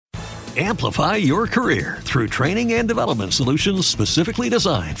Amplify your career through training and development solutions specifically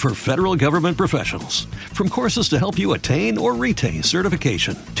designed for federal government professionals. From courses to help you attain or retain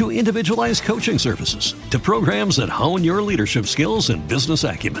certification, to individualized coaching services, to programs that hone your leadership skills and business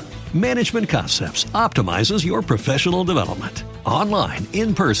acumen, Management Concepts optimizes your professional development. Online,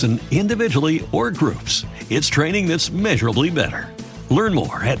 in person, individually, or groups, it's training that's measurably better. Learn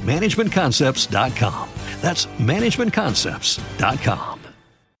more at managementconcepts.com. That's managementconcepts.com.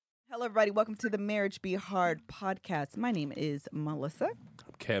 Hello, everybody. Welcome to the Marriage Be Hard podcast. My name is Melissa.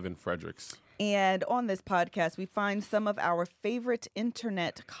 I'm Kevin Fredericks. And on this podcast, we find some of our favorite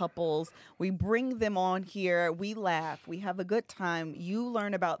internet couples. We bring them on here. We laugh. We have a good time. You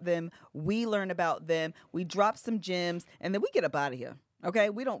learn about them. We learn about them. We drop some gems, and then we get up out of here. Okay?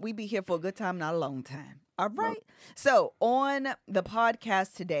 We be here for a good time, not a long time. All right. So on the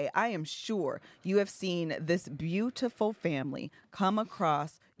podcast today, I am sure you have seen this beautiful family come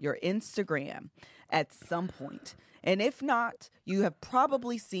across your Instagram at some point. And if not, you have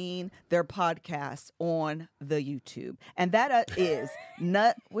probably seen their podcast on the YouTube. And that is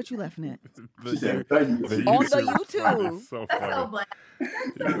Nut. What you laughing at? The On the YouTube. So That's funny. so black.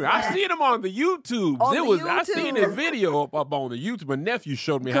 I seen him on the YouTube. I seen his video up on the YouTube. My nephew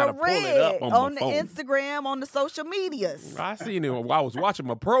showed me how to pull it up on the my phone. Instagram, on the social medias. I seen it while I was watching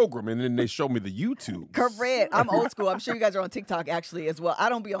my program, and then they showed me the YouTube. Correct. I'm old school. I'm sure you guys are on TikTok actually as well. I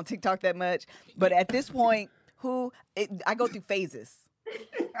don't be on TikTok that much, but at this point, I go through phases.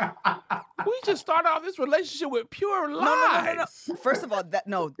 We just started off this relationship with pure lies. No. First of all, that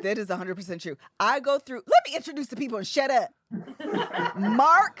is 100% true. I go through. Let me introduce the people and shut up.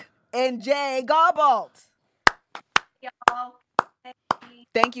 Mark and Jade Godbolt. Y'all.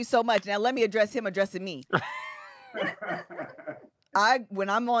 Thank you so much. Now let me address him addressing me.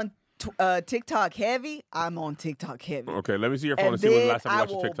 When I'm on TikTok heavy, I'm on TikTok heavy. Okay, let me see your phone and see when the last time you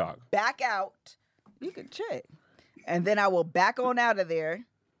watched your TikTok. Back out. You can check. And then I will back on out of there.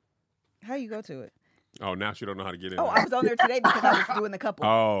 How you go to it? Oh, now she don't know how to get in. Oh, I was on there today because I was doing the couple.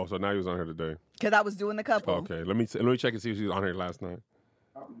 Oh, so now you was on here today. Because I was doing the couple. Okay, let me check and see if she was on here last night.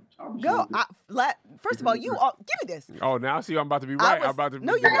 Go. First of all, give me this. Oh, now see, I'm about to be right.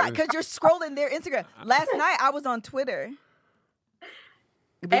 No, you're not, because you're scrolling their Instagram. Last night I was on Twitter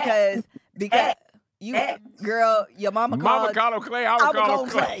because you, girl, your mama called him Clay. I would call him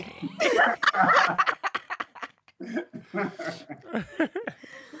Clay.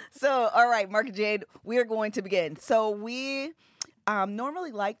 So, all right, Mark and Jade, we are going to begin. So we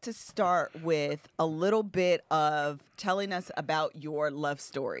normally like to start with a little bit of telling us about your love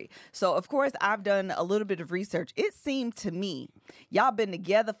story. So, of course, I've done a little bit of research. It seemed to me y'all been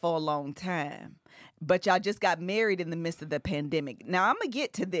together for a long time, but y'all just got married in the midst of the pandemic. Now, I'm going to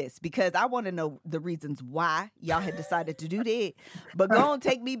get to this because I want to know the reasons why y'all had decided to do that. But go on,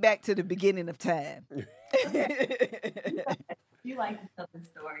 take me back to the beginning of time. You like to tell the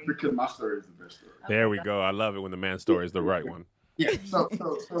story. Because my story is the best story. There we go. I love it when the man's story is the right one. Yeah. So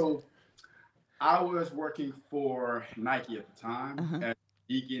I was working for Nike at the time as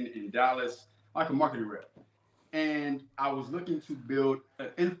Deacon in Dallas, like a marketing rep. And I was looking to build an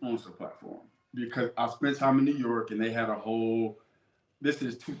influencer platform because I spent time in New York and they had this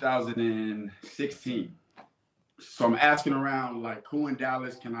is 2016. So I'm asking around, like, who in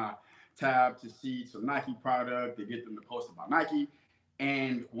Dallas can I tab to see some Nike product to get them to post about Nike?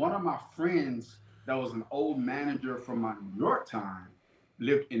 And one of my friends that was an old manager from my New York time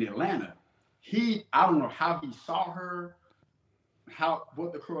lived in Atlanta. I don't know how he saw her,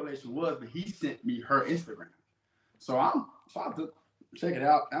 what the correlation was, but he sent me her Instagram. So I had to check it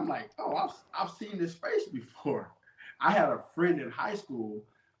out. I'm like, oh, I've seen this face before. I had a friend in high school,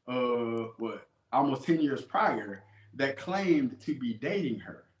 almost 10 years prior, that claimed to be dating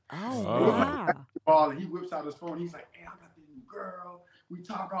her. Oh, wow. He whips out his phone. He's like, hey, I got this new girl. We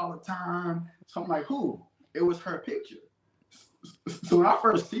talk all the time. So I'm like, who? It was her picture. So when I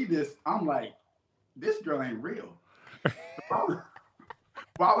first see this, I'm like, this girl ain't real.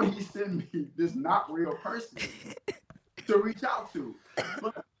 Why would he send me this not real person to reach out to?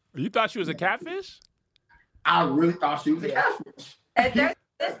 But You thought she was a catfish? I really thought she was a catfish. And okay,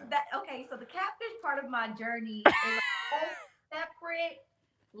 so the catfish part of my journey is a whole separate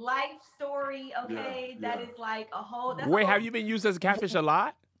life story, okay? Yeah. That is like a whole... Wait, have you been used as a catfish a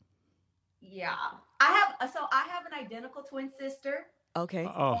lot? Yeah. I have an identical twin sister. Okay.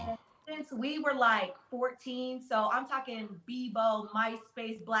 Oh. Since we were like 14, so I'm talking Bebo,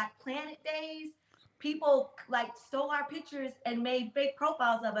 MySpace, Black Planet days, people like stole our pictures and made fake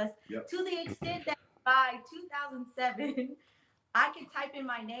profiles of us to the extent that by 2007, I could type in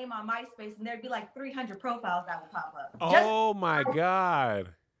my name on MySpace and there'd be like 300 profiles that would pop up. Oh my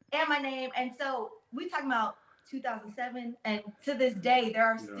God. and my name. And so we talking about 2007, and to this day, there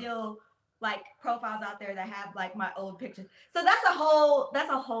are still like profiles out there that have like my old pictures. So that's a whole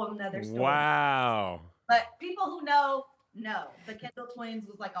nother story. Wow. But people who know, the Kendall twins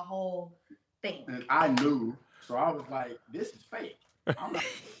was like a whole thing. And I knew, so I was like, this is fake. I'm not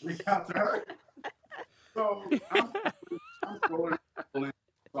reach out to her. So I'm scrolling.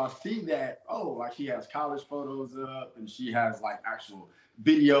 So I see that, like she has college photos up and she has like actual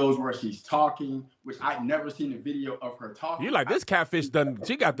videos where she's talking, which I'd never seen a video of her talking. You like, this catfish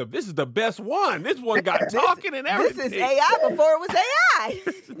this is the best one. This one got talking and everything. This is AI before it was AI.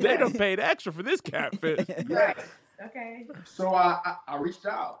 They done paid extra for this catfish. Yes. Okay. So I reached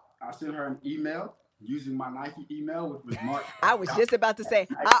out. I sent her an email using my Nike email with Mark. I was just about to say,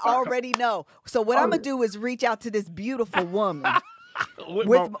 I already know. So what I'm going to do is reach out to this beautiful woman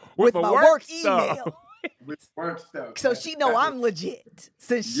with my work email. With work stuff. So she know I'm legit,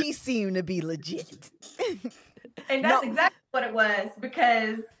 since she seemed to be legit. And that's exactly what it was,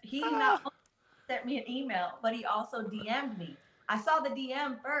 because he not only sent me an email, but he also DM'd me. I saw the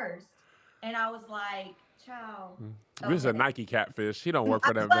DM first, and I was like, "Ciao." This is a Nike catfish. He don't work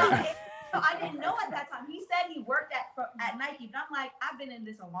for them. I didn't know at that time. He said he worked at Nike, but I'm like, I've been in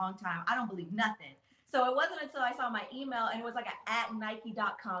this a long time. I don't believe nothing. So it wasn't until I saw my email and it was like an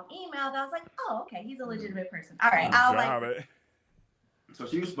 @Nike.com email that I was like, oh, okay, he's a legitimate person. All right, I'll like it. So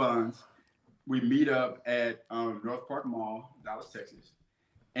she responds. We meet up at North Park Mall, Dallas, Texas,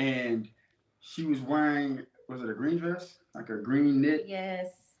 and she was wearing, was it a green dress, like a green knit? Yes.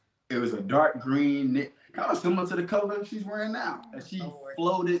 It was a dark green knit, kind of similar to the color she's wearing now. And she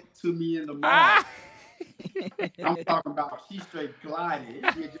floated to me in the mall. I'm talking about she straight glided.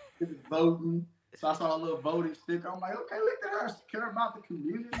 She had just been voting. So I saw a little voting sticker. I'm like, okay, look at her. She care about the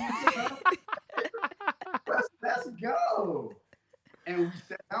community. Let's go. And we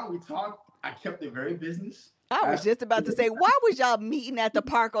sat down, we talked. I kept it very business. I was just about to say, why was y'all meeting at the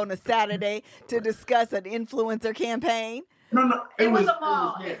park on a Saturday to discuss an influencer campaign? No. It was a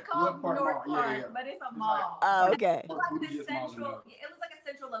mall. It's called North Park, but it's a mall. Oh, okay. It was like a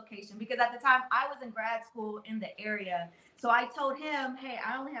central location, because at the time I was in grad school in the area. So I told him, hey,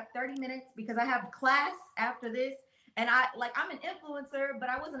 I only have 30 minutes because I have class after this. And I'm an influencer, but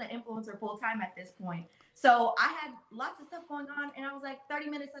I wasn't an influencer full time at this point. So I had lots of stuff going on, and I was like, 30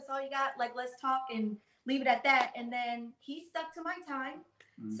 minutes, that's all you got? Like, let's talk and leave it at that. And then he stuck to my time.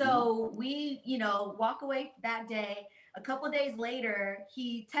 Mm-hmm. So we, walk away that day. A couple of days later,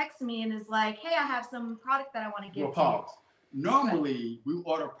 he texts me and is like, hey, I have some product that I want to give to you. Normally, we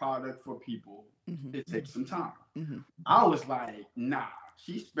order product for people. Mm-hmm. It takes some time. Mm-hmm. I was like, nah,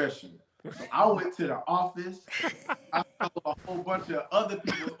 she's special. So I went to the office. I found a whole bunch of other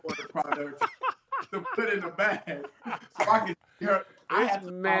people's order products to put in the bag so I could hear. This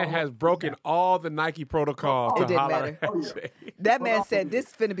man has broken all the Nike protocols. It didn't matter. That man said, this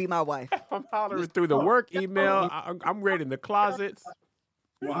is finna be my wife. I'm hollering through the work email. I'm ready in the closets.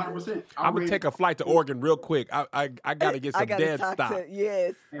 100%. I'm going to take a flight to Oregon real quick. I got to get some dead stock.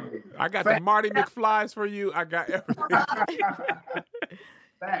 Yes. I got the Marty McFlys for you. I got everything.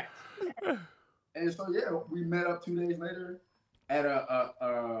 Facts. And so, we met up 2 days later at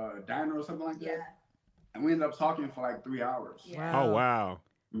a diner or something like that. Yeah. And we ended up talking for like 3 hours. Yeah. Oh, wow.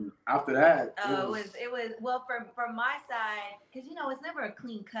 After that, it was well, from my side, because it's never a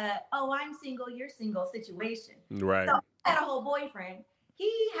clean cut. Oh, I'm single, you're single situation. Right. So I had a whole boyfriend.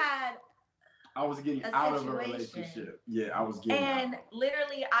 I was getting out of a relationship. Yeah, I was getting. And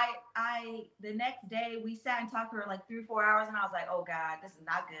literally, I the next day we sat and talked for like 3 or 4 hours, and I was like, oh God, this is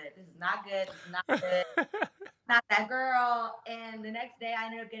not good. This is not good. This is not good. Not that girl. And the next day, I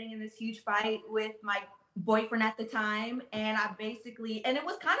ended up getting in this huge fight with my boyfriend at the time, and it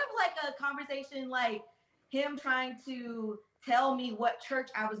was kind of like a conversation, like him trying to tell me what church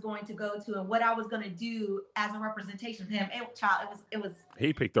I was going to go to and what I was going to do as a representation of him. It was.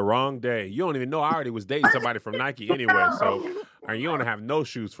 He picked the wrong day. You don't even know I already was dating somebody from Nike anyway, so you don't have no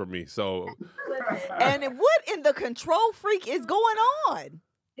shoes for me. So. And what in the control freak is going on?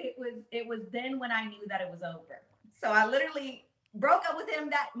 It was then when I knew that it was over. So I literally broke up with him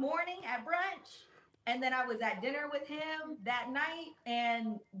that morning at brunch. And then I was at dinner with him that night,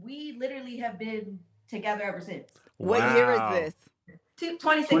 and we literally have been together ever since. Wow. What year is this?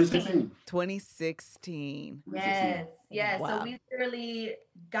 2016. 2016. Yes. Wow. So we literally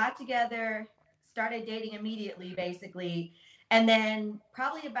got together, started dating immediately, basically. And then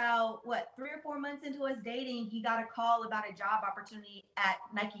probably about, 3 or 4 months into us dating, he got a call about a job opportunity at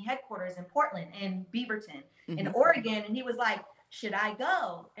Nike headquarters in Portland, in Beaverton, in Oregon. And he was like, should I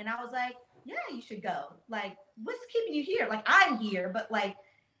go? And I was like, yeah, you should go. Like, what's keeping you here? Like, I'm here, but like,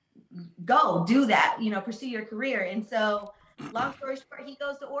 go do that, pursue your career. And so long story short, he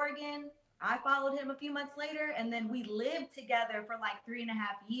goes to Oregon. I followed him a few months later, and then we lived together for like 3.5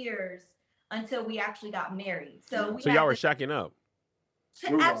 years until we actually got married. So y'all were shacking up.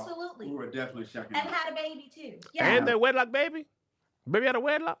 Absolutely. We were definitely shacking up. And had a baby too. Yeah. And the wedlock baby? Baby had a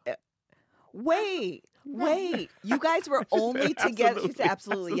wedlock? Wait. You guys were only together. She said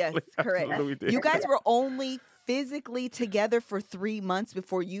absolutely, yes, correct. Absolutely. You guys were only physically together for 3 months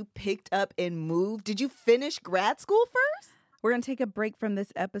before you picked up and moved. Did you finish grad school first? We're going to take a break from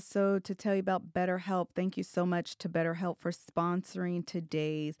this episode to tell you about BetterHelp. Thank you so much to BetterHelp for sponsoring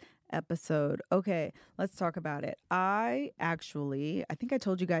today's episode. Okay, let's talk about it. I think I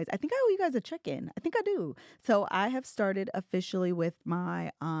told you guys, I think I owe you guys a check-in. I think I do. So I have started officially with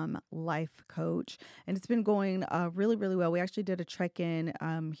my life coach, and it's been going really, really well. We actually did a check-in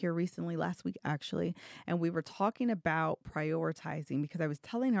here recently, last week actually, and we were talking about prioritizing, because I was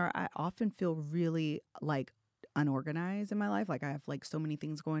telling her I often feel really like unorganized in my life. Like I have like so many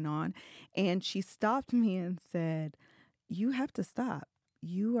things going on. And she stopped me and said, you have to stop.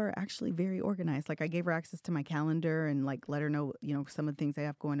 You are actually very organized. Like I gave her access to my calendar and like let her know, some of the things I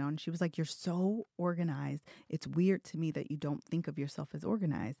have going on. She was like, you're so organized. It's weird to me that you don't think of yourself as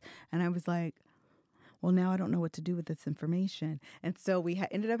organized. And I was like, well, now I don't know what to do with this information. And so we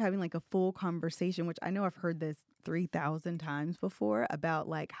ended up having like a full conversation, which I know I've heard this 3,000 times before, about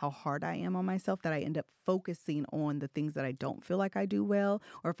like how hard I am on myself, that I end up focusing on the things that I don't feel like I do well,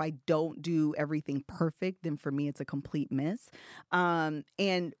 or if I don't do everything perfect, then for me it's a complete miss.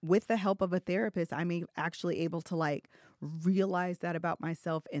 And with the help of a therapist, I'm actually able to like realize that about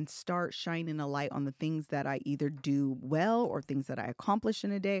myself and start shining a light on the things that I either do well, or things that I accomplish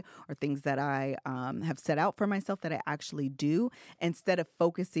in a day, or things that I have set out for myself that I actually do, instead of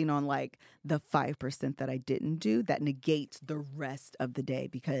focusing on like the 5% that I didn't do that negates the rest of the day,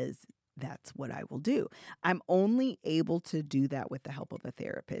 because that's what I will do. I'm only able to do that with the help of a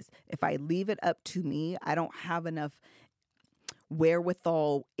therapist. If I leave it up to me, I don't have enough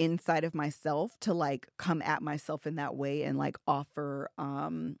wherewithal inside of myself to like come at myself in that way and like offer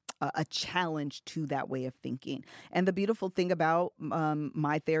a challenge to that way of thinking. And the beautiful thing about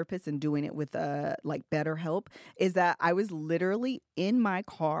my therapist and doing it with like BetterHelp is that I was literally in my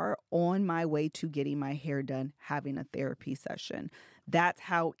car on my way to getting my hair done, having a therapy session. That's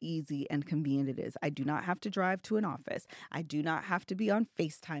how easy and convenient it is. I do not have to drive to an office. I do not have to be on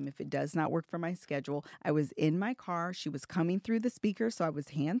FaceTime if it does not work for my schedule. I was in my car. She was coming through the speaker, so I was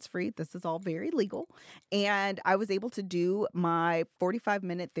hands-free. This is all very legal. And I was able to do my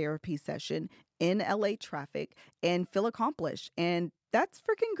 45-minute therapy session in LA traffic and feel accomplished. And that's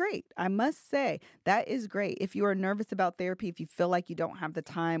freaking great. I must say, that is great. If you are nervous about therapy, if you feel like you don't have the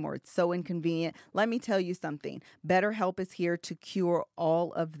time or it's so inconvenient, let me tell you something. BetterHelp is here to cure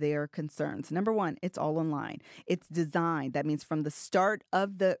all of their concerns. Number one, it's all online. It's designed. That means from the start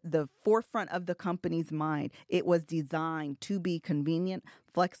of the forefront of the company's mind, it was designed to be convenient,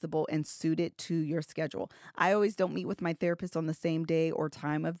 flexible, and suited to your schedule. I always don't meet with my therapist on the same day or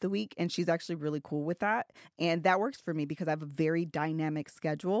time of the week, and she's actually really cool with that. And that works for me because I have a very dynamic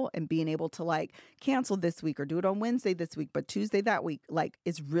schedule, and being able to like cancel this week or do it on Wednesday this week, but Tuesday that week, like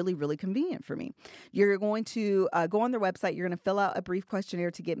is really, really convenient for me. You're going to go on their website. You're going to fill out a brief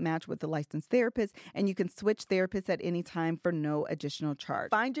questionnaire to get matched with a licensed therapist, and you can switch therapists at any time for no additional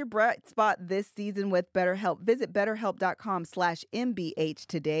charge. Find your bright spot this season with BetterHelp. Visit BetterHelp.com/MBH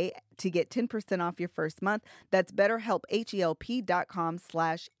today to get 10% off your first month. That's BetterHelp,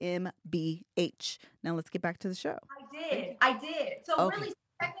 HELP.com/MBH. Now let's get back to the show. I did. So really,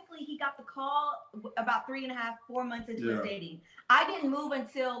 technically, he got the call about 3.5-4 months into his dating. I didn't move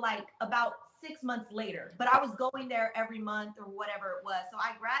until like about 6 months later, but I was going there every month or whatever it was. So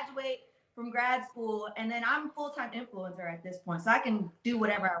I graduate from grad school, and then I'm a full-time influencer at this point, so I can do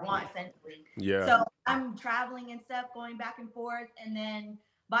whatever I want essentially. Yeah. So I'm traveling and stuff, going back and forth, and then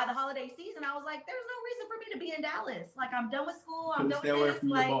by the holiday season, I was like, "There's no reason for me to be in Dallas. Like I'm done with school. I'm done with this."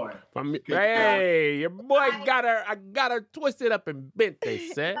 Like, hey, your boy got her twisted up and bent. They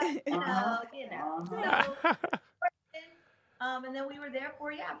said. So, and then we were there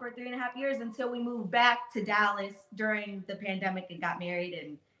for 3.5 years until we moved back to Dallas during the pandemic and got married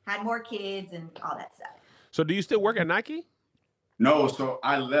and had more kids and all that stuff. So do you still work at Nike? No, so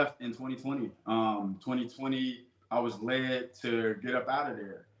I left in 2020. 2020, I was led to get up out of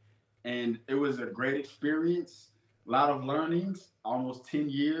there. And it was a great experience, a lot of learnings, almost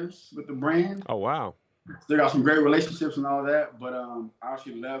 10 years with the brand. Oh, wow. Still got some great relationships and all that. But I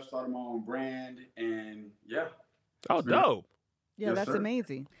actually left, started my own brand, and Oh, dope. Yeah, yes, that's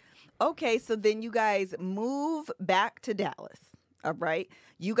amazing. Okay, so then you guys move back to Dallas. All right.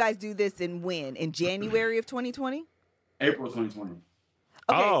 You guys do this in when? In January of 2020? April 2020.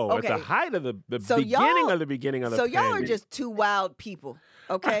 Okay, It's the height of the So beginning y'all- of the beginning of the So y'all are pandemic. just two wild people,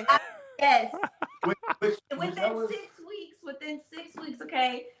 okay? Yes. Which Within that was- 6 weeks,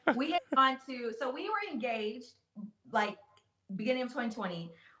 okay, we had gone to, so we were engaged, like, beginning of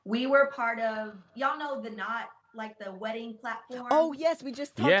 2020. We were part of, y'all know the Knot, like the wedding platform? Oh, yes, we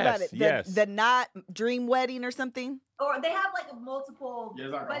just talked about it. Yes. The Knot Dream Wedding or something? Or they have, like, multiple, Yeah,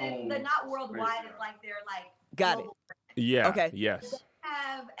 it's like a but whole the Knot worldwide space, is, like, they're, like, Got it. global. Yeah. Okay. Yes.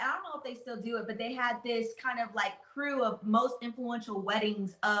 I don't know if they still do it, but they had this kind of like crew of most influential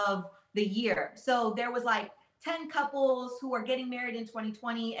weddings of the year. So there was like 10 couples who are getting married in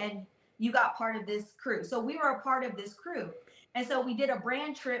 2020, and you got part of this crew. So we were a part of this crew. And so we did a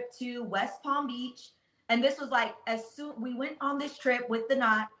brand trip to West Palm Beach. And this was like, as soon we went on this trip with the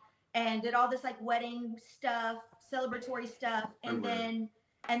Knot and did all this like wedding stuff, celebratory stuff. And then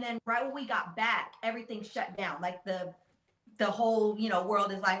right when we got back, everything shut down. Like the whole,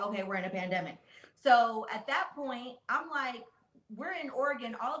 world is like, okay, we're in a pandemic. So at that point, I'm like, we're in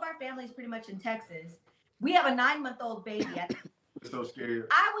Oregon. All of our family is pretty much in Texas. We have a 9-month-old baby. so scared.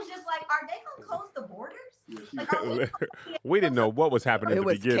 I was just like, are they going to close the borders? Like, are We didn't know what was happening It at the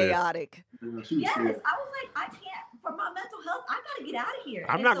was beginning. chaotic. Yes, I was like, I can't. For my mental health, I got to get out of here.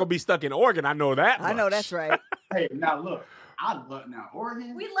 I'm not going to be stuck in Oregon. I know that. I know much. that's right. Hey, now look,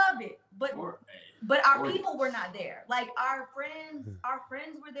 Oregon. We loved it, but our Oregon. people were not there. Like our friends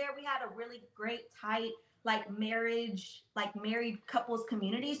were there. We had a really great, tight, like married couples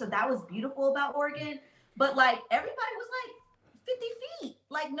community. So that was beautiful about Oregon. But like everybody was like 50 feet.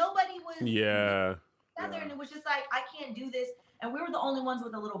 Like nobody was Yeah. together, and it was just like, I can't do this. And we were the only ones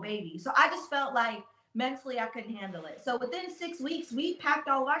with a little baby. So I just felt like mentally I couldn't handle it. So within 6 weeks, we packed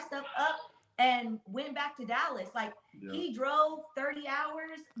all of our stuff up and went back to Dallas. Like he drove 30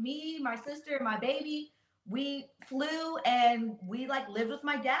 hours, me, my sister, and my baby. We flew and we like lived with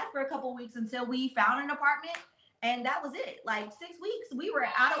my dad for a couple of weeks until we found an apartment. And that was it. Like 6 weeks, we were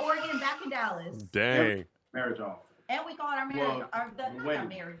out of Oregon, back in Dallas. Dang. Marriage off. And we called our marriage, The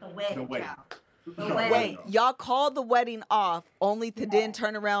wedding. the wedding. The wedding. Wait, y'all called the wedding off only to then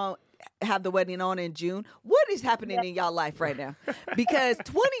turn around, have the wedding on in June. What is happening in y'all life right now? Because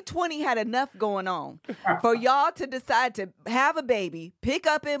 2020 had enough going on for y'all to decide to have a baby, pick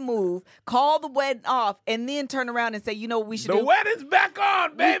up and move, call the wedding off, and then turn around and say, you know what we should do? The wedding's back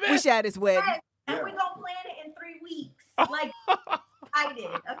on, baby. We should have this wedding. Yes, and we're gonna plan it in 3 weeks. Like I did.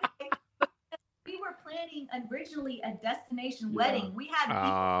 Okay. We were planning originally a destination wedding. We had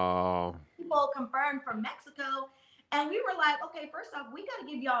people confirmed from Mexico. And we were like, okay, first off, we got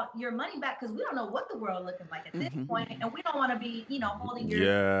to give y'all your money back because we don't know what the world looking like at this point. And we don't want to be, holding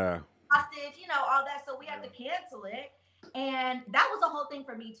your hostage, all that. So we had to cancel it. And that was a whole thing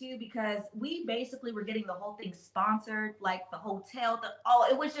for me too, because we basically were getting the whole thing sponsored, like the hotel,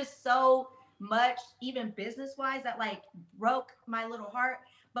 it was just so much, even business wise, that like broke my little heart.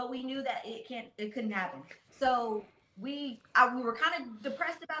 But we knew that it couldn't happen. So we were kind of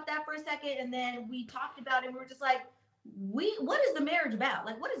depressed about that for a second. And then we talked about it and we were just like, what is the marriage about?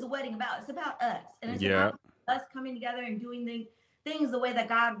 Like, what is the wedding about? It's about us. And it's about us coming together and doing things the way that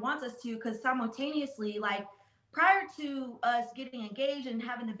God wants us to. Because simultaneously, like prior to us getting engaged and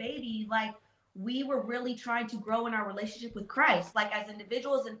having the baby, like we were really trying to grow in our relationship with Christ, like as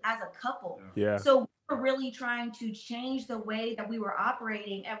individuals and as a couple. Yeah. So we were really trying to change the way that we were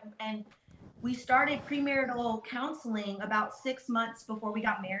operating. And we started premarital counseling about 6 months before we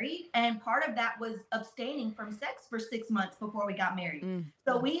got married. And part of that was abstaining from sex for 6 months before we got married.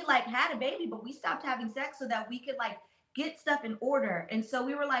 So we like had a baby, but we stopped having sex so that we could like get stuff in order. And so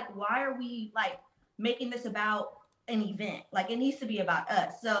we were like, why are we like making this about an event? Like it needs to be about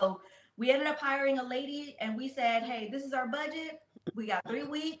us. So we ended up hiring a lady and we said, hey, this is our budget. We got 3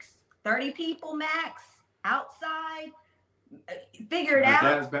 weeks, 30 people max, outside. Figure it out.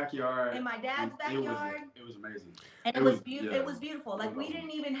 Dad's backyard. In my dad's backyard. It was amazing. And it was beautiful. It was beautiful. Like we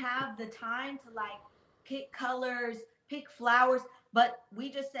didn't even have the time to like pick colors, pick flowers, but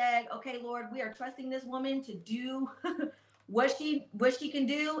we just said, okay, Lord, we are trusting this woman to do what she can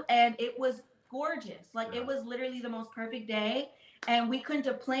do. And it was gorgeous. Like it was literally the most perfect day. And we couldn't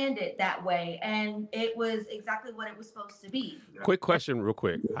have planned it that way. And it was exactly what it was supposed to be. Quick question, real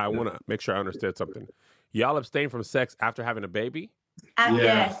quick. I want to make sure I understood something. Y'all abstain from sex after having a baby?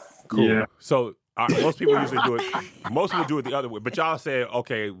 Yes. Cool. Yeah. So most people usually do it. Most people do it the other way. But y'all say,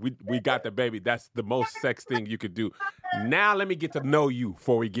 okay, we got the baby. That's the most sex thing you could do. Now let me get to know you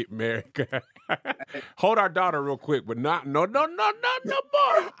before we get married. Hold our daughter real quick, but no, boy.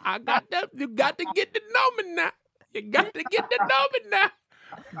 I got that. You got to get to know me now. You got to get to know me now.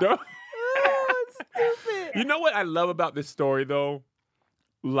 No. Oh, it's stupid. You know what I love about this story, though?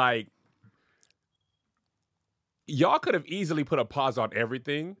 Like, y'all could have easily put a pause on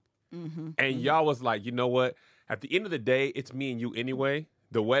everything, and y'all was like, you know what? At the end of the day, it's me and you anyway.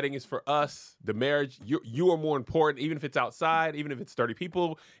 The wedding is for us. The marriage, you are more important, even if it's outside, even if it's 30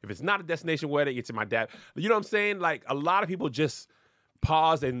 people. If it's not a destination wedding, it's in my dad. You know what I'm saying? Like, a lot of people just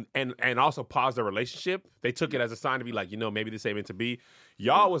pause and also pause their relationship. They took it as a sign to be like, maybe this ain't meant to be.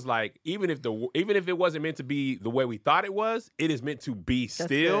 Y'all was like, even if it wasn't meant to be the way we thought it was, it is meant to be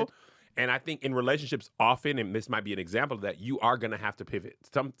still. Good. And I think in relationships often, and this might be an example of that, you are going to have to pivot.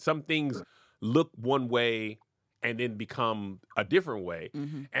 Some things look one way and then become a different way.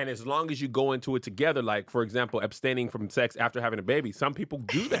 And as long as you go into it together, like, for example, abstaining from sex after having a baby, some people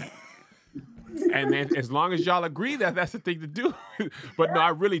do that. And then as long as y'all agree that that's the thing to do. But no, I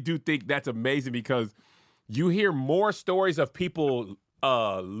really do think that's amazing because you hear more stories of people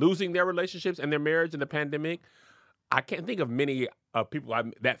losing their relationships and their marriage in the pandemic. I can't think of many people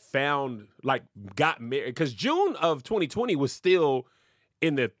that got married because June of 2020 was still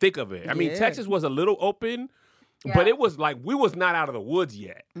in the thick of it. I mean, Texas was a little open, but it was like we was not out of the woods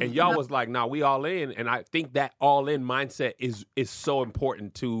yet. And y'all was like, nah, we all in. And I think that all in mindset is so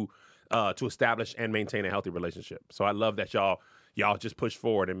important to establish and maintain a healthy relationship. So I love that y'all just pushed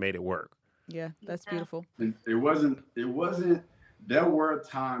forward and made it work. Yeah, that's beautiful. And it wasn't, there were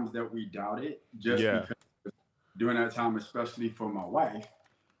times that we doubted just because during that time, especially for my wife,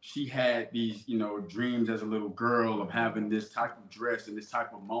 she had these, dreams as a little girl of having this type of dress and this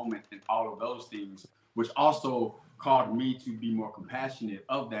type of moment and all of those things, which also caused me to be more compassionate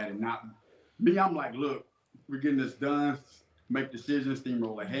of that and not me. I'm like, look, we're getting this done, make decisions,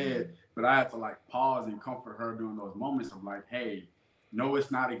 steamroll ahead. But I had to pause and comfort her during those moments of like, hey, no,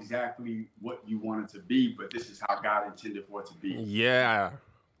 it's not exactly what you want it to be, but this is how God intended for it to be. Yeah.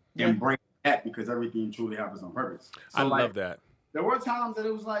 And bring that because everything truly happens on purpose. So I love that. There were times that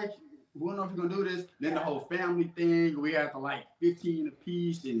it was like, we don't know if we're gonna do this. Then the whole family thing, we had to 15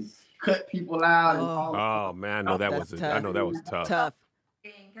 apiece and cut people out. And oh man, I know that was tough. Tough.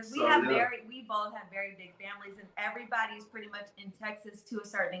 Because we both have very big families, and everybody's pretty much in Texas to a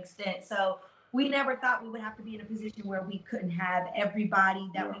certain extent. So we never thought we would have to be in a position where we couldn't have everybody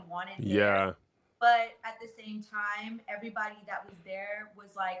that we wanted there. Yeah. But at the same time, everybody that was there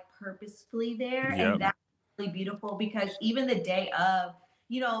was purposefully there. Yep. And that's really beautiful because even the day of,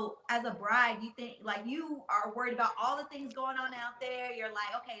 as a bride, you think you are worried about all the things going on out there. You're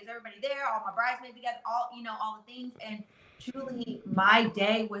like, okay, is everybody there? All my bridesmaids together, all the things. And truly my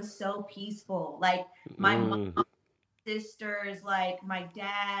day was so peaceful. My mom, sisters, my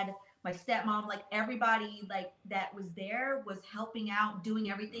dad, my stepmom, everybody that was there was helping out,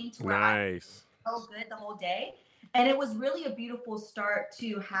 doing everything to where I was so good the whole day. And it was really a beautiful start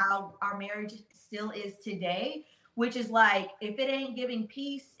to how our marriage still is today, which is if it ain't giving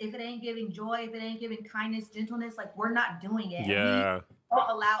peace, if it ain't giving joy, if it ain't giving kindness, gentleness, we're not doing it. Yeah. We don't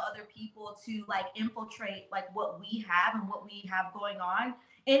allow other people to infiltrate what we have and what we have going on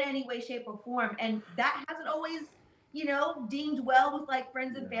in any way, shape, or form. And that hasn't always, deemed well with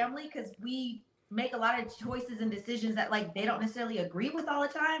friends and family because we make a lot of choices and decisions that they don't necessarily agree with all the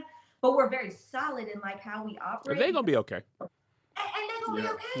time. But we're very solid in how we operate. They're gonna be okay. And they're gonna be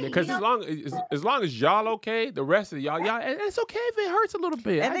okay. Because as long as y'all okay, the rest of y'all, and it's okay if it hurts a little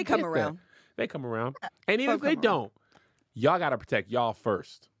bit. And they come around. They come around. And even if they don't, y'all gotta protect y'all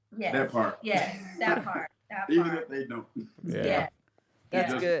first. Yes. That part. Yes, that part. Even if they don't. Yeah.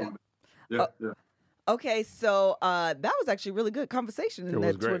 That's good. Yeah. Okay, so that was actually really good conversation in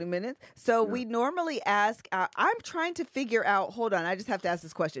that 20 minutes. So we normally ask, I'm trying to figure out, hold on, I just have to ask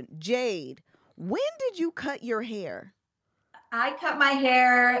this question. Jade, when did you cut your hair? I cut my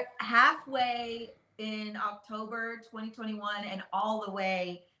hair halfway in October 2021 and all the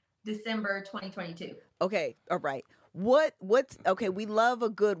way December 2022. Okay, all right. What's okay, we love a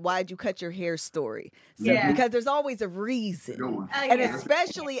good why'd you cut your hair story. So, because there's always a reason. And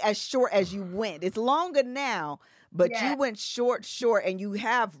especially as short as you went. It's longer now, but you went short, and you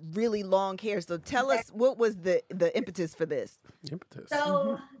have really long hair. So tell us, what was the impetus for this?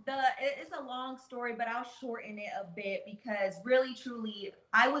 So it's a long story, but I'll shorten it a bit because really, truly,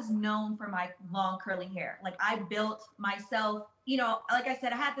 I was known for my long curly hair. I built myself, like I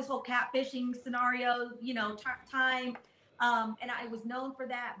said, I had this whole catfishing scenario, time. And I was known for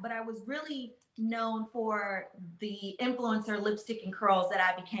that, but I was really known for the influencer lipstick and curls that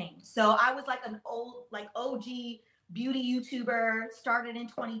I became. So I was an old, OG beauty YouTuber, started in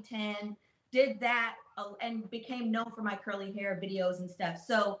 2010, did that and became known for my curly hair videos and stuff.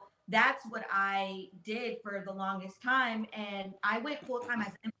 So that's what I did for the longest time. And I went full time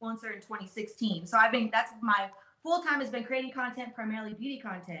as an influencer in 2016. So that's my full time has been creating content, primarily beauty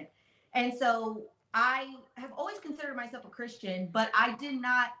content. And so I have always considered myself a Christian, but I did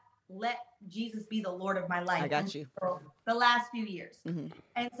not let Jesus be the Lord of my life. I got you. The last few years. Mm-hmm.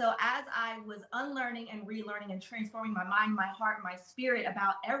 And so as I was unlearning and relearning and transforming my mind, my heart, my spirit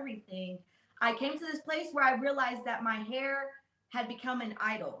about everything, I came to this place where I realized that my hair had become an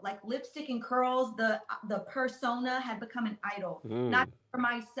idol. Like lipstick and curls, the persona had become an idol. Not for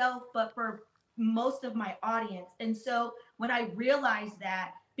myself, but for most of my audience. And so when I realized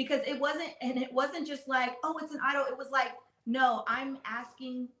that, because it wasn't just like, oh, it's an idol. It was like, no, I'm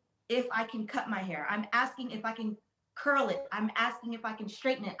asking if I can cut my hair. I'm asking if I can curl it. I'm asking if I can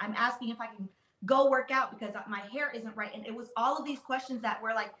straighten it. I'm asking if I can go work out because my hair isn't right. And it was all of these questions that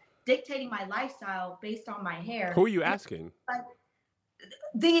were like dictating my lifestyle based on my hair. Who are you asking? Like,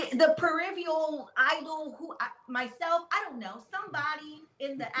 the peripheral idol, myself, I don't know, somebody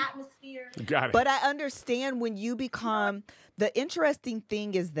in the atmosphere. Got it. But I understand when you become, the interesting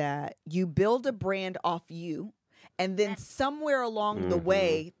thing is that you build a brand off you, and then somewhere along the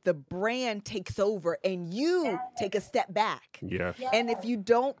way, the brand takes over and you take a step back. Yeah. And if you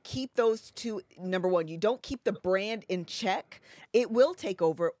don't keep those two, number one, you don't keep the brand in check, it will take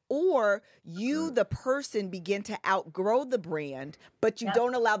over. Or you, the person, begin to outgrow the brand, but you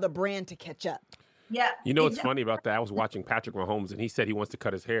don't allow the brand to catch up. Yeah. You know what's funny about that? I was watching Patrick Mahomes, and he said he wants to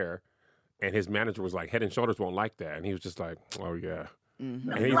cut his hair. And his manager was like, Head and Shoulders won't like that. And he was just like, oh, yeah.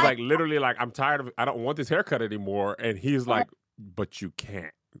 Mm-hmm. And he's like, literally like, I'm tired of it. I don't want this haircut anymore. And he's like, but you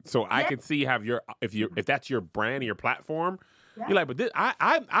can't. So I can see if that's your brand and your platform, you're like, but this,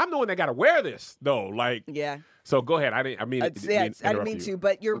 I'm the one that got to wear this though. Like, so go ahead. I didn't mean to,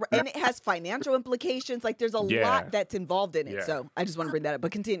 but and it has financial implications. Like there's a lot that's involved in it. So I just want to bring that up,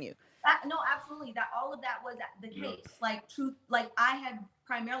 but continue. No, absolutely. That all of that was the case. Like I had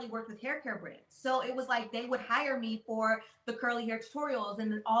primarily worked with hair care brands. So it was like they would hire me for the curly hair tutorials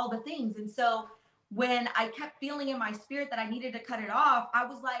and all the things. And so when I kept feeling in my spirit that I needed to cut it off, I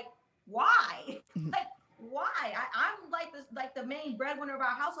was like, why? Like, why? I'm like the main breadwinner of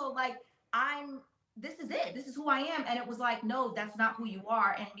our household. Like this is it. This is who I am. And it was like, no, that's not who you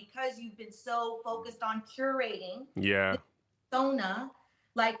are. And because you've been so focused on curating the persona,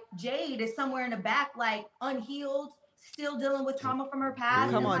 like Jade is somewhere in the back, like unhealed, still dealing with trauma from her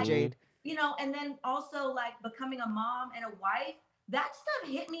past. Come on, Jade. You know, and then also like becoming a mom and a wife, that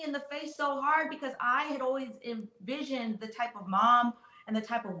stuff hit me in the face so hard because I had always envisioned the type of mom and the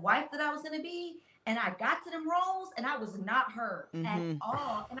type of wife that I was going to be. And I got to them roles and I was not her at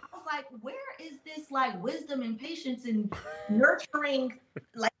all. And I was like, where is this like wisdom and patience and nurturing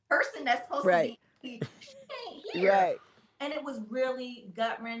like person that's supposed to be? She ain't here. Right. And it was really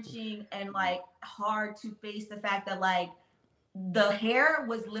gut-wrenching and like hard to face the fact that like the hair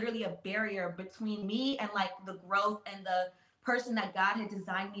was literally a barrier between me and like the growth and the person that God had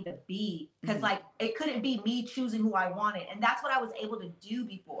designed me to be. Because like it couldn't be me choosing who I wanted. And that's what I was able to do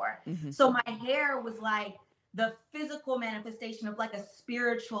before. So my hair was like the physical manifestation of like a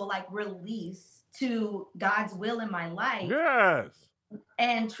spiritual like release to God's will in my life. Yes.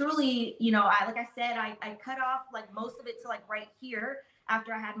 And truly, you know, I cut off like most of it to like right here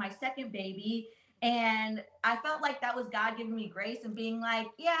after I had my second baby. And I felt like that was God giving me grace and being like,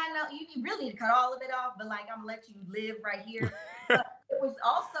 yeah, no, you really need to cut all of it off, but like, I'm gonna let you live right here. But it was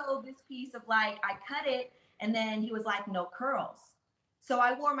also this piece of like, I cut it and then he was like, no curls. So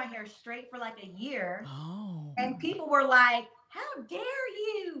I wore my hair straight for like a year. And people were like, how dare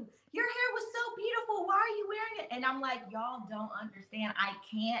you? Your hair was so beautiful. Why are you wearing it? And I'm like, y'all don't understand. I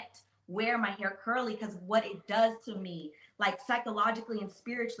can't wear my hair curly because what it does to me, like psychologically and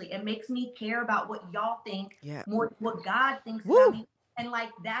spiritually, it makes me care about what y'all think more than what God thinks about me. And like,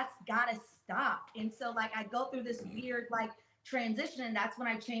 that's gotta stop. And so like, I go through this weird like transition. And that's when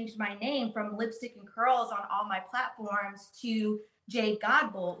I changed my name from Lipstick and Curls on all my platforms to Jade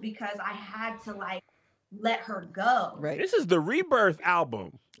Godbolt, because I had to like let her go. Right. This is the Rebirth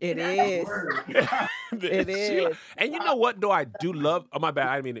album. It is. It is. And you know what, though, I do love... Oh, my bad.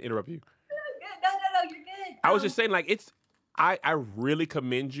 I didn't mean to interrupt you. No, you're good. I was just saying, like, it's... I really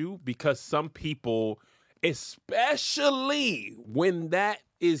commend you because some people, especially when that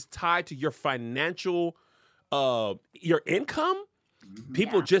is tied to your financial, your income,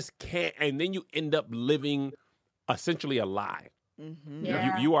 people just can't... And then you end up living essentially a lie.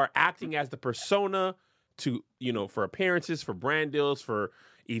 You are acting as the persona to, you know, for appearances, for brand deals, for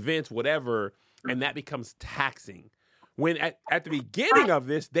events, whatever, and that becomes taxing. when at the beginning of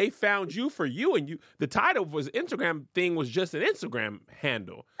this, they found you for you, and the title was Instagram thing was just an Instagram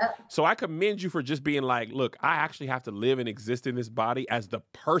handle. So I commend you for just being like, look, I actually have to live and exist in this body as the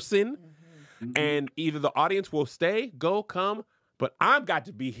person, and either the audience will stay, go, come, but I've got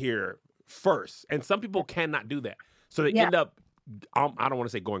to be here first. And some people cannot do that. So they end up, I don't want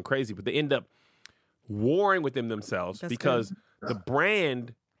to say going crazy, but they end up warring within themselves because the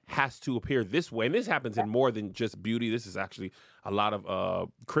brand has to appear this way. And this happens in more than just beauty. This is actually a lot of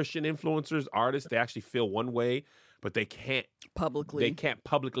Christian influencers, artists. They actually feel one way, but they can't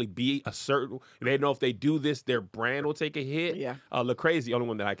publicly be a certain. They know if they do this, their brand will take a hit. Yeah. Lecrae's the only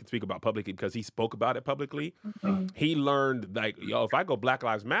one that I can speak about publicly because he spoke about it publicly. He learned like, if I go Black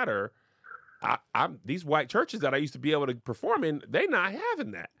Lives Matter, I'm these white churches that I used to be able to perform in, they not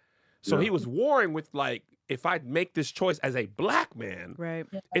having that. So he was warring with like, if I make this choice as a black man,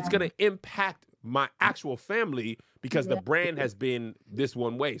 it's going to impact my actual family because the brand has been this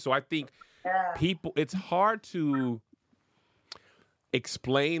one way. So I think people, it's hard to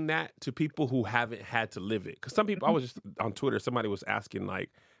explain that to people who haven't had to live it. Because some people, I was just on Twitter, somebody was asking like,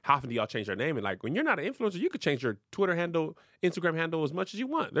 how often do y'all change your name? And like, when you're not an influencer, you could change your Twitter handle, Instagram handle as much as you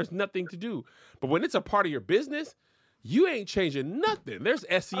want. There's nothing to do. But when it's a part of your business, you ain't changing nothing. There's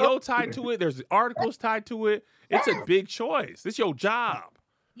SEO tied to it. There's articles tied to it. It's a big choice. It's your job.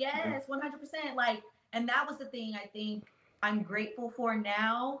 Yes, 100%. Like, and that was the thing I think I'm grateful for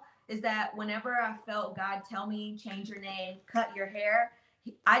now is that whenever I felt God tell me, change your name, cut your hair,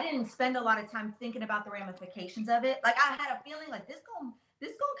 I didn't spend a lot of time thinking about the ramifications of it. Like, I had a feeling like this gonna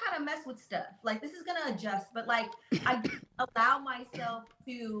kind of mess with stuff. Like, this is going to adjust. But, like, I allow myself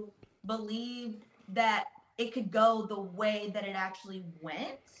to believe that it could go the way that it actually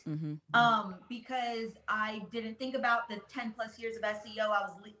went, because I didn't think about the 10 plus years of SEO I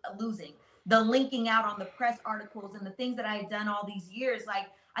was losing, the linking out on the press articles and the things that I had done all these years. Like,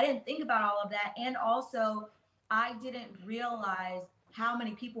 I didn't think about all of that. And also I didn't realize how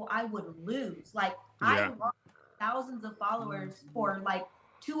many people I would lose. Like I lost thousands of followers for like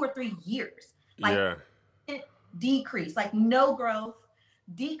 2 or 3 years. Like it decreased, like no growth,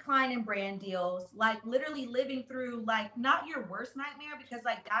 decline in brand deals, like literally living through like not your worst nightmare because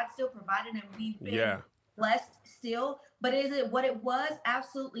like God still provided and we've been blessed still, but is it what it was?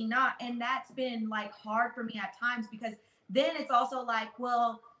 Absolutely not. And that's been like hard for me at times because then it's also like,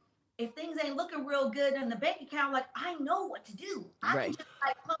 well, if things ain't looking real good in the bank account, like I know what to do. I can just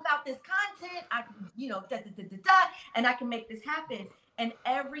like pump out this content. I can, you know, and I can make this happen. And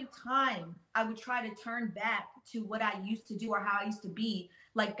every time I would try to turn back to what I used to do or how I used to be,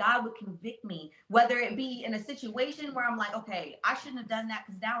 like God would convict me, whether it be in a situation where I'm like, okay, I shouldn't have done that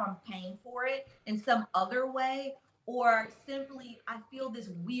because now I'm paying for it in some other way, or simply I feel this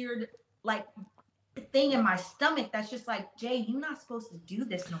weird like thing in my stomach that's just like, Jay, you're not supposed to do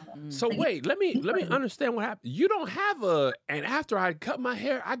this no more. So like, wait, let me understand what happened. You don't have and after I cut my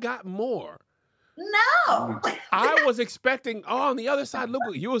hair, I got more. No. I was expecting, on the other side, look,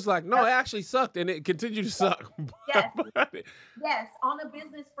 you was like, no, it actually sucked and it continued to suck. Yes. Yes, on a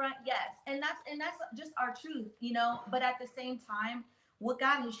business front, yes. And that's just our truth, you know, but at the same time, what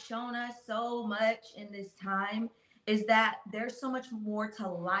God has shown us so much in this time is that there's so much more to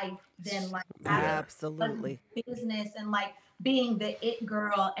life than like absolutely business and like being the it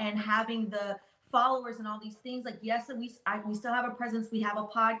girl and having the followers and all these things. Like, yes, we still have a presence. We have a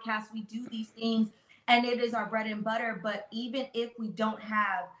podcast. We do these things and it is our bread and butter. But even if we don't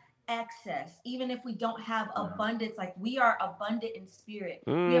have excess, even if we don't have abundance, like we are abundant in spirit,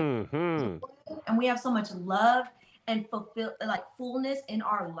 and we have so much love and fullness in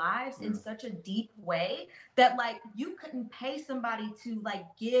our lives in such a deep way that like you couldn't pay somebody to like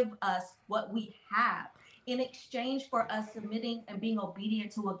give us what we have in exchange for us submitting and being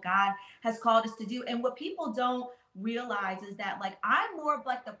obedient to what God has called us to do. And what people don't realize is that like I'm more of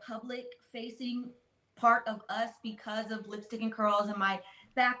like the public facing part of us because of Lipstick and Curls and my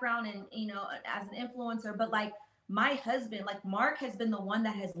background and, you know, as an influencer, but like my husband, like Mark, has been the one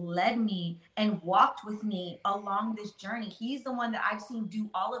that has led me and walked with me along this journey. He's the one that I've seen do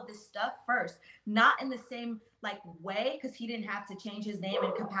all of this stuff first, not in the same like way, because he didn't have to change his name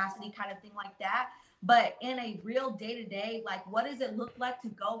and capacity kind of thing like that, but in a real day-to-day, like what does it look like to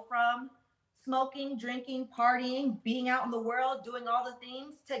go from smoking, drinking, partying, being out in the world, doing all the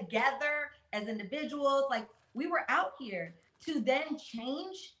things together as individuals, like we were out here, to then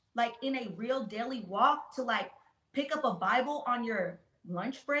change like in a real daily walk to like pick up a Bible on your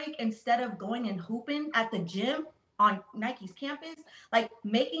lunch break instead of going and hooping at the gym on Nike's campus, like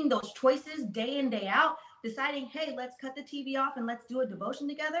making those choices day in, day out, deciding, hey, let's cut the TV off and let's do a devotion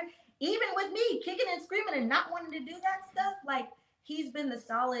together. Even with me kicking and screaming and not wanting to do that stuff, like he's been the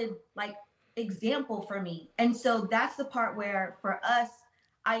solid like example for me. And so that's the part where for us,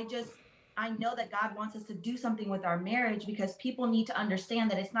 I know that God wants us to do something with our marriage, because people need to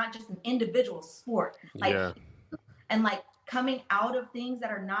understand that it's not just an individual sport. Like, and like coming out of things that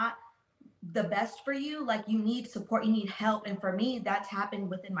are not the best for you, like you need support, you need help. And for me, that's happened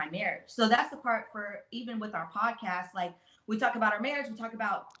within my marriage. So that's the part for even with our podcast, like we talk about our marriage, we talk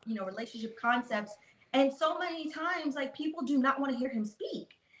about, you know, relationship concepts. And so many times, like people do not want to hear him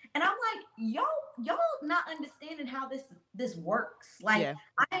speak. And I'm like, y'all not understanding how this works. Like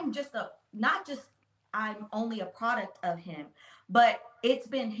I am just I'm only a product of him, but it's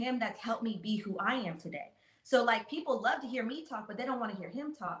been him that's helped me be who I am today. So like people love to hear me talk, but they don't want to hear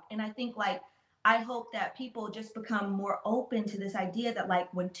him talk. And I think like, I hope that people just become more open to this idea that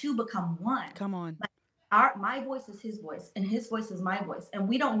like when two become one, come on, like my voice is his voice and his voice is my voice. And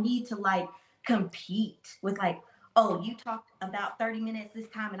we don't need to like compete with like, oh, you talked about 30 minutes this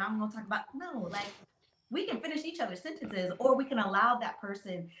time and I'm going to talk about, no, like we can finish each other's sentences, or we can allow that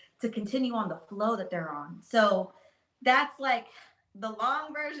person to continue on the flow that they're on. So that's like the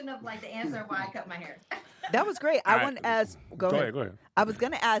long version of like the answer of why I cut my hair. That was great. I want to ask. Go ahead. Go ahead. I was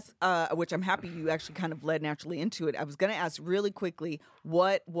going to ask, which I'm happy you actually kind of led naturally into it. I was going to ask really quickly,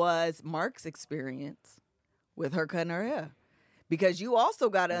 what was Mark's experience with her cutting her hair? Because you also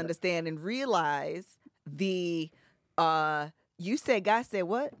got to understand and realize the. You said God said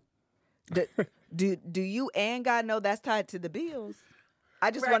what? Do you and God know that's tied to the bills? I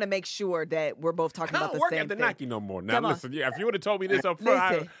just want to make sure that we're both talking about the same thing. I don't work at the Nike no more. Now listen, if you would have told me this up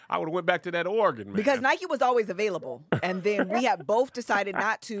front, I would have went back to that organ, man. Because Nike was always available, and then we had both decided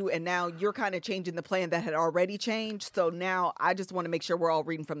not to, and now you're kind of changing the plan that had already changed. So now I just want to make sure we're all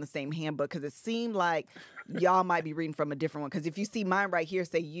reading from the same handbook, because it seemed like y'all might be reading from a different one. Because if you see mine right here,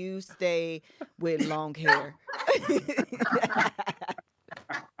 say you stay with long hair.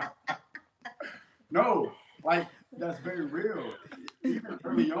 No, like that's very real. Even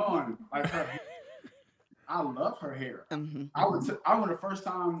early on, like I love her hair. Mm-hmm. I remember the first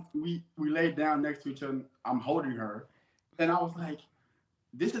time we laid down next to each other, I'm holding her, and I was like,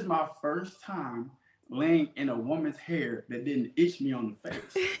 this is my first time laying in a woman's hair that didn't itch me on the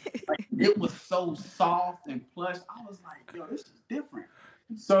face. Like it was so soft and plush. I was like, yo, this is different.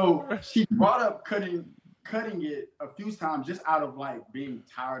 So she brought up cutting it a few times just out of like being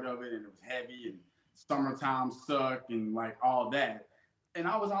tired of it, and it was heavy and summertime sucked and like all that. And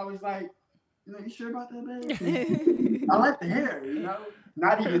I was always like, you know, you sure about that, babe? I like the hair, you know,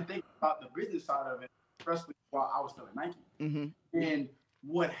 not even thinking about the business side of it, especially while I was still at Nike. Mm-hmm. And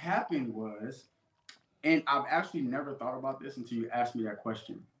what happened was, and I've actually never thought about this until you asked me that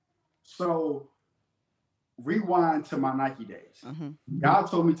question. So rewind to my Nike days. Mm-hmm. God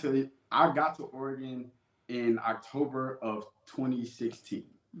told me I got to Oregon in October of 2016.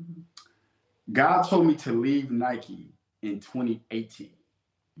 Mm-hmm. God told me to leave Nike in 2018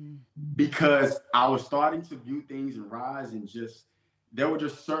 because I was starting to view things and rise, and just there were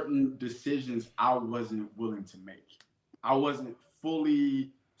just certain decisions I wasn't willing to make. I wasn't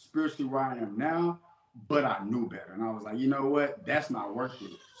fully spiritually where I am now, but I knew better. And I was like, you know what? That's not worth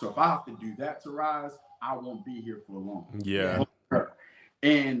it. So if I have to do that to rise, I won't be here for long. Yeah.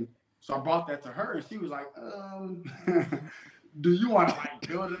 And so I brought that to her, and she was like, do you want to like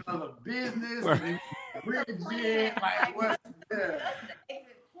build another business? Like what's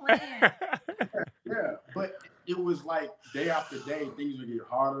yeah, but it was like day after day, things would get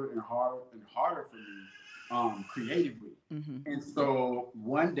harder and harder and harder for me creatively. Mm-hmm. And so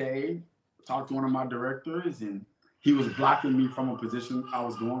one day, I talked to one of my directors, and he was blocking me from a position I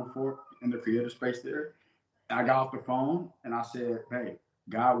was going for in the creative space there. And I got off the phone and I said, hey,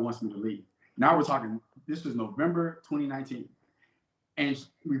 God wants me to leave. Now we're talking, this was November 2019. And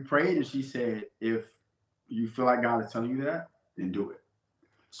we prayed, and she said, if you feel like God is telling you that, then do it.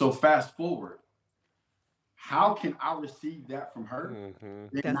 So fast forward, how can I receive that from her?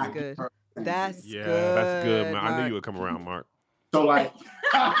 Mm-hmm. That's good. That's good. That's good, man. Mark. I knew you would come around, Mark. So like,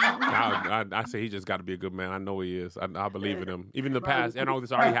 I say he just got to be a good man. I know he is. I believe in him. Even in the past, and all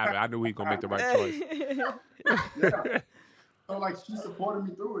this already happened. I knew he was gonna make the right choice. Yeah. So like, she supported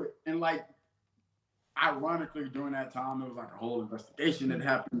me through it, and like, ironically, during that time, there was like a whole investigation that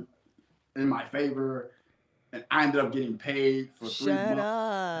happened in my favor, and I ended up getting paid for 3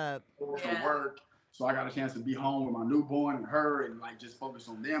 months to work. So I got a chance to be home with my newborn and her, and like just focus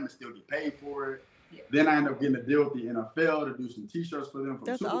on them and still get paid for it. Yeah. Then I ended up getting a deal with the NFL to do some T-shirts for them.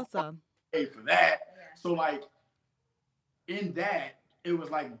 That's awesome. Paid for that. Yeah. So like, in that, it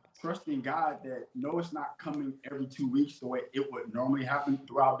was like trusting God that no, it's not coming every 2 weeks the way it would normally happen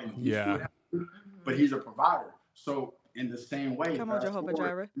throughout been used to it happen, but he's a provider. So in the same way, come on, Jehovah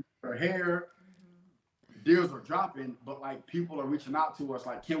Jireh. Her hair, deals are dropping, but like people are reaching out to us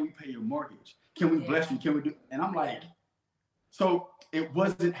like, can we pay your mortgage? Can we bless you? Can we do? And I'm like, so it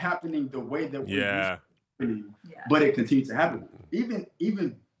wasn't happening the way that we used to, but it continued to happen.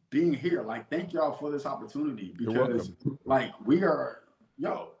 Even being here, like, thank y'all for this opportunity because like we are.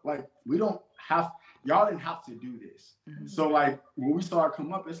 Like we don't have, y'all didn't have to do this. So like when we start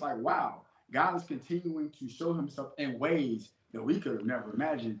coming up, it's like, wow, God is continuing to show himself in ways that we could have never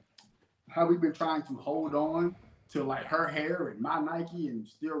imagined. How we've been trying to hold on to like her hair and my Nike and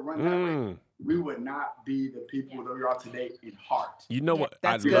still run that way. We would not be the people that we are today in heart. You know what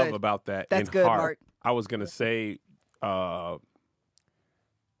I love about that That's in good, heart? Mark. I was going to say,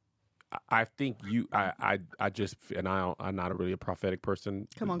 I think I just, and I'm not really a prophetic person.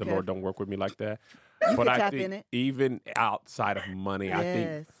 Come on, the Kev. Lord don't work with me like that. You But can I tap think in it. even outside of money, I think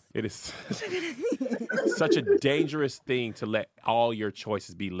Yes. it is such a dangerous thing to let all your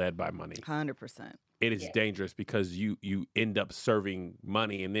choices be led by money. 100%. It is dangerous because you end up serving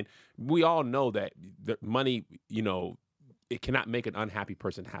money. And then we all know that the money, you know, it cannot make an unhappy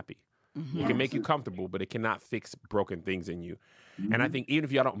person happy. It can make you comfortable, but it cannot fix broken things in you. And I think even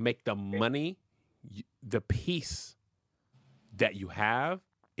if y'all don't make the money, the peace that you have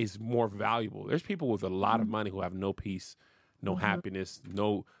is more valuable. There's people with a lot of money who have no peace, no happiness,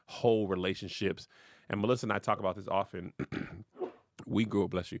 no whole relationships. And Melissa and I talk about this often. We grew up,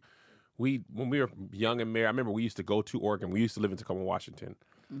 bless you. When we were young and married, I remember we used to go to Oregon. We used to live in Tacoma, Washington.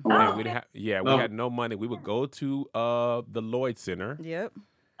 And we had no money. We would go to the Lloyd Center. Yep.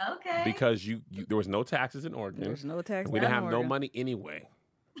 Okay. Because there was no taxes in Oregon. There's no taxes. We didn't have no money anyway.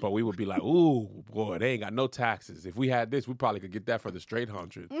 But we would be like, ooh, boy, they ain't got no taxes. If we had this, we probably could get that for the straight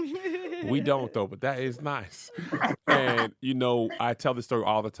 100. We don't, though, but that is nice. And, you know, I tell this story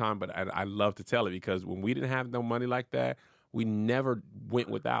all the time, but I love to tell it because when we didn't have no money like that, we never went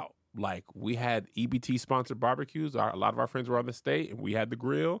without. Like, we had EBT-sponsored barbecues. A lot of our friends were on the state, and we had the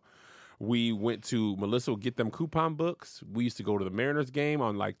grill. We went to, Melissa would get them coupon books. We used to go to the Mariners game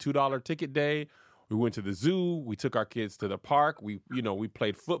on like $2 ticket day. We went to the zoo. We took our kids to the park. We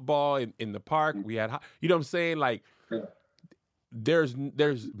played football in the park. We had, you know what I'm saying? Like, there's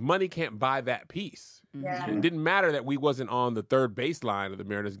money can't buy that peace. Yeah. It didn't matter that we wasn't on the third baseline of the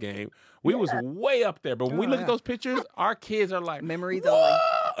Mariners game. We was way up there. But when we look at those pictures, our kids are like, memories whoa!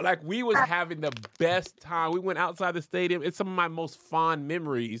 only. Like, we was having the best time. We went outside the stadium. It's some of my most fond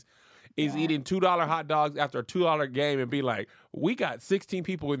memories is eating $2 hot dogs after a $2 game and be like, we got 16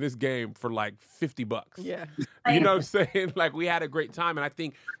 people in this game for like $50. Yeah. You know what I'm saying? Like, we had a great time. And I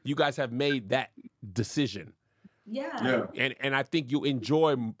think you guys have made that decision. Yeah. And I think you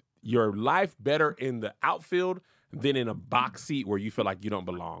enjoy your life better in the outfield than in a box seat where you feel like you don't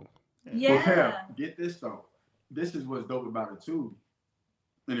belong. Yeah. Well, Kev, get this though. This is what's dope about it too.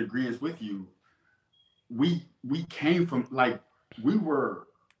 In agreement with you, we came from, like, we were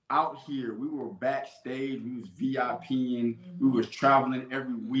out here, we were backstage, we was VIPing, we was traveling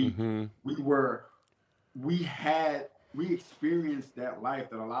every week. We experienced that life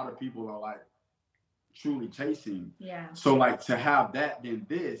that a lot of people are like truly chasing. Yeah. So like to have that than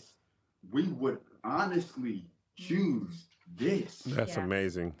this, we would honestly choose this. That's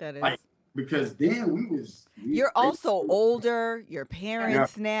amazing. That is. Like, because then You're also older. Your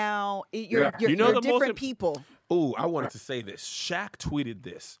parents now. You're You know, the different people. Ooh, I wanted to say this. Shaq tweeted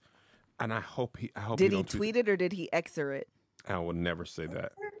this, and I hope Did he tweet it or did he Xer it? I will never say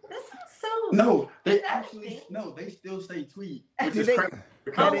that. This is so. No, they still say tweet. Which is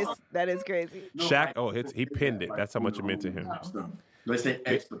crazy. That is crazy. No, Shaq, he pinned it. That's how much it meant to him. They say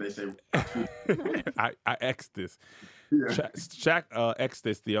X, but they say I X'd this. Yeah. Shaq X'd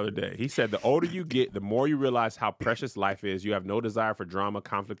this the other day. He said, the older you get, the more you realize how precious life is. You have no desire for drama,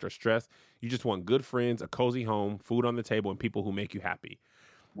 conflict, or stress. You just want good friends, a cozy home, food on the table, and people who make you happy.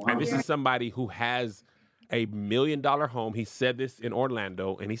 Wow. And this is somebody who has a $1 million home. He said this in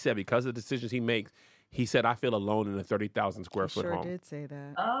Orlando, and he said because of the decisions he makes, he said, I feel alone in a 30,000 square foot home. Sure did say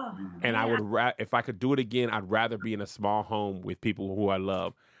that. Oh, and I would, if I could do it again, I'd rather be in a small home with people who I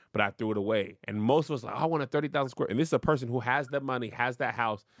love. But I threw it away. And most of us like, I want a 30,000 square. And this is a person who has that money, has that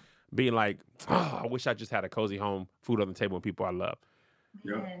house, being like, I wish I just had a cozy home, food on the table, and people I love.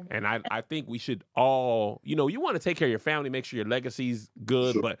 Yeah. And I think we should all, you want to take care of your family, make sure your legacy's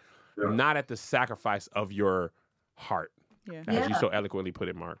good, but not at the sacrifice of your heart. Yeah. As you so eloquently put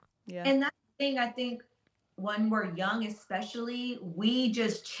it, Mark. Yeah. And that's the thing, I think when we're young, especially, we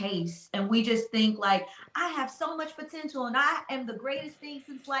just chase and we just think like, I have so much potential and I am the greatest thing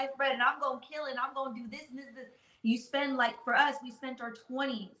since sliced bread and I'm going to kill it and I'm going to do this and this and this. You spend, like, for us, we spent our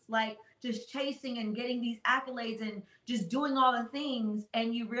 20s like just chasing and getting these accolades and just doing all the things.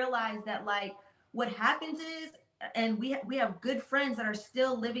 And you realize that, like, what happens is, and we have good friends that are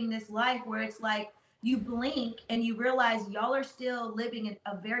still living this life where it's like, you blink and you realize y'all are still living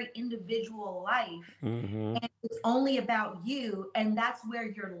a very individual life. Mm-hmm. And it's only about you. And that's where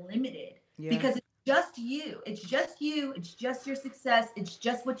you're limited because it's just you. It's just you. It's just your success. It's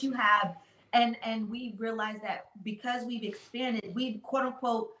just what you have. And we realize that because we've expanded, we've quote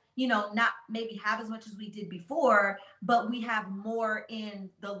unquote, you know, not maybe have as much as we did before, but we have more in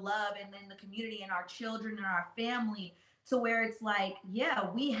the love and in the community and our children and our family. To where it's like,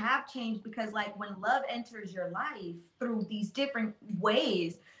 yeah, we have changed because, like, when love enters your life through these different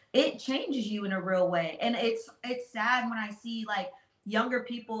ways, it changes you in a real way. And it's sad when I see, like, younger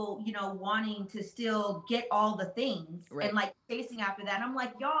people, you know, wanting to still get all the things and, like, chasing after that. And I'm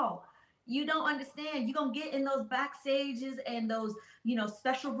like, y'all, you don't understand. You're going to get in those backstages and those, you know,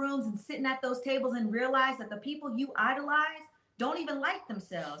 special rooms and sitting at those tables and realize that the people you idolize don't even like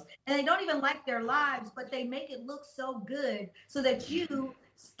themselves and they don't even like their lives, but they make it look so good so that you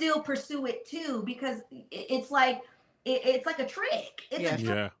still pursue it too, because it's like it's like a trick. It's a trick.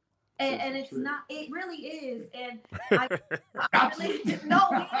 Yeah. And it's not, it really is. And I really, no,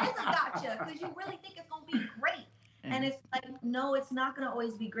 it is a gotcha because you really think it's going to be great. And it's like, no, it's not going to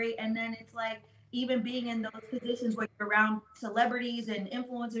always be great. And then it's like, even being in those positions where you're around celebrities and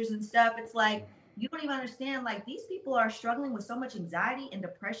influencers and stuff, it's like, you don't even understand, like, these people are struggling with so much anxiety and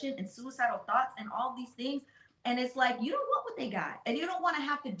depression and suicidal thoughts and all these things. And it's like, you don't want what they got. And you don't want to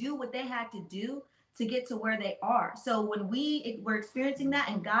have to do what they had to do to get to where they are. So when we were experiencing that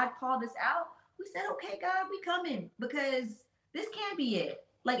and God called us out, we said, okay, God, we coming because this can't be it.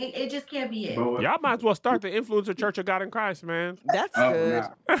 Like, it just can't be it. Y'all might as well start the Influencer Church of God in Christ, man. That's good.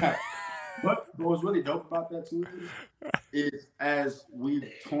 But what's really dope about that too is as we've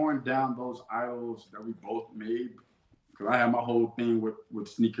torn down those idols that we both made, because I have my whole thing with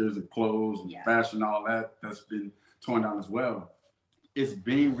sneakers and clothes and fashion and all that's been torn down as well. It's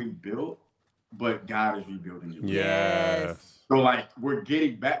being rebuilt, but God is rebuilding it. Yes. So, like, we're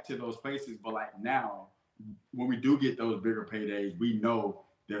getting back to those places, but, like, now when we do get those bigger paydays, we know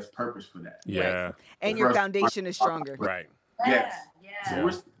there's purpose for that. Yeah. Right. And your foundation is stronger. Right. Yes. Yeah.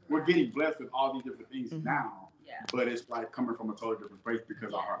 So we're getting blessed with all these different things now, but it's like coming from a totally different place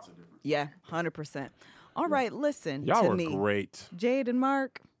because our hearts are different. Yeah, 100%. All right, listen Y'all to were me. great. Jade and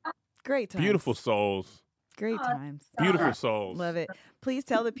Mark, great times. Beautiful souls. Great times. Beautiful souls. Love it. Please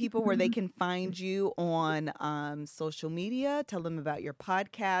tell the people where they can find you on social media. Tell them about your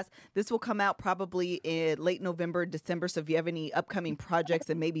podcast. This will come out probably in late November, December. So if you have any upcoming projects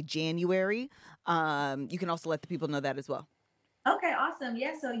in maybe January, you can also let the people know that as well. Okay, awesome.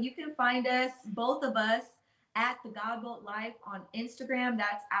 Yeah, so you can find us, both of us, at the Godbolt Life on Instagram.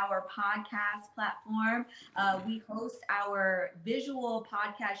 That's our podcast platform. We host our visual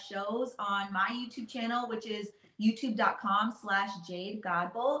podcast shows on my YouTube channel, which is youtube.com/Jade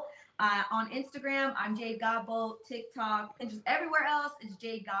Godbolt. On Instagram, I'm Jade Godbolt. TikTok, and just everywhere else, it's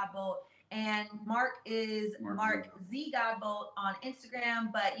Jade Godbolt. And Mark is Mark Z Godbolt on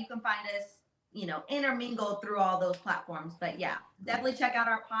Instagram, but you can find us, you know, intermingled through all those platforms. But yeah, definitely check out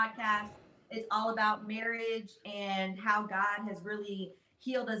our podcast. It's all about marriage and how God has really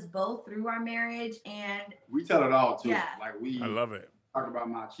healed us both through our marriage. And we tell it all too. Yeah. Like I love it. talk about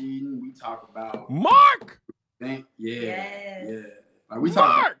my cheating. We talk about Mark. Like Mark. we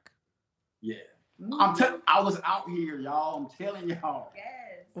talk about, I was out here, y'all. I'm telling y'all. Yes.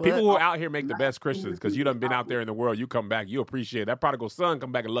 People who are out here make the best Christians because you done been out there in the world. You come back, you appreciate it. That prodigal son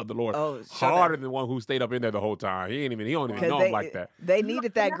come back and love the Lord harder than the one who stayed up in there the whole time. He don't even know him like that. They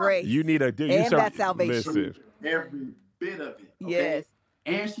needed that grace. You need a that salvation. Listen. Every bit of it. Okay? Yes.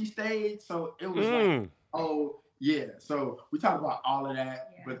 And she stayed, so it was like, So we talk about all of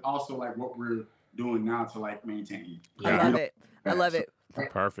that, but also like what we're doing now to like maintain. I love it. I love it.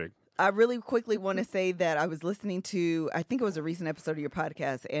 Perfect. I really quickly want to say that I was listening to, I think it was a recent episode of your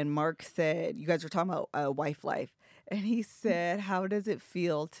podcast, and Mark said, you guys were talking about wife life, and he said, how does it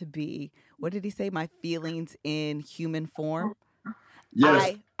feel to be, what did he say, my feelings in human form?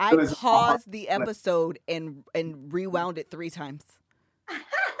 Yes. I paused the episode and rewound it 3 times.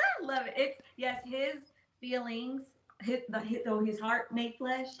 Love it. His feelings, his heart made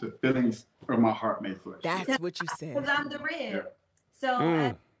flesh. The feelings of my heart made flesh. That's what you said. Because I'm the rib.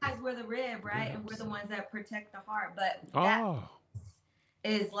 So as we're the rib, right? And we're the ones that protect the heart. But that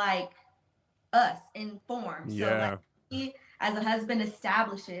is like, us in form. Yeah. So like he, as a husband,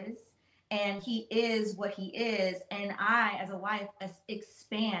 establishes, and he is what he is, and I, as a wife,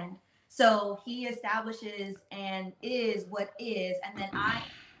 expand. So he establishes and is what is, and then I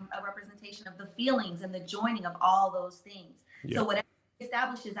am a representation of the feelings and the joining of all those things. Yeah. So whatever he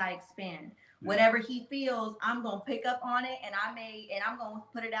establishes, I expand. Whatever he feels, I'm gonna pick up on it, and I'm gonna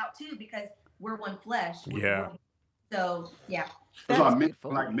put it out too, because we're one flesh. So yeah. That's why men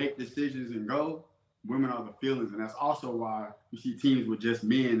like make decisions and go. Women are the feelings, and that's also why you see teams with just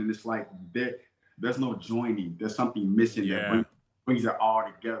men, and it's like there's no joining. There's something missing that brings it all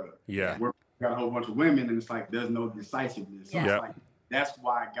together. Yeah. We're got a whole bunch of women, and it's like there's no decisiveness. So it's like that's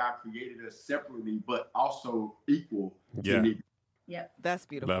why God created us separately, but also equal. Yep. That's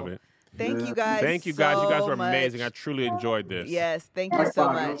beautiful. Love it. Thank you guys. Thank you guys. So you guys were much. amazing. I truly enjoyed this. Yes. Thank you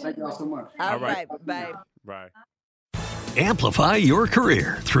so much. Thank y'all so much. All right. Bye. Bye. Amplify your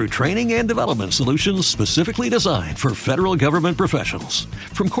career through training and development solutions specifically designed for federal government professionals.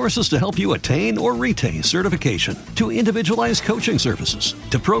 From courses to help you attain or retain certification, to individualized coaching services,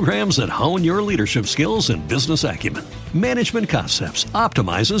 to programs that hone your leadership skills and business acumen, Management Concepts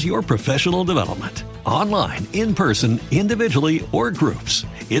optimizes your professional development. Online, in person, individually, or groups,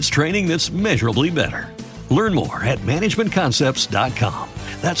 it's training that's measurably better. Learn more at managementconcepts.com.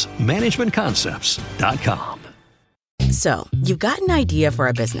 That's managementconcepts.com. So, you've got an idea for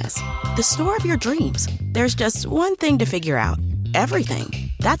a business, the store of your dreams. There's just one thing to figure out: everything.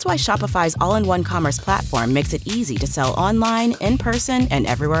 That's why Shopify's all-in-one commerce platform makes it easy to sell online, in person, and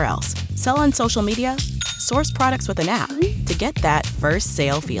everywhere else. Sell on social media, source products with an app to get that first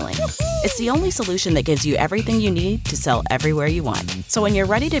sale feeling. It's the only solution that gives you everything you need to sell everywhere you want. So when you're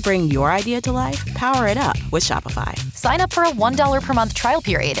ready to bring your idea to life, power it up with Shopify. Sign up for a $1 per month trial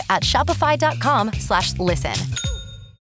period at shopify.com/listen.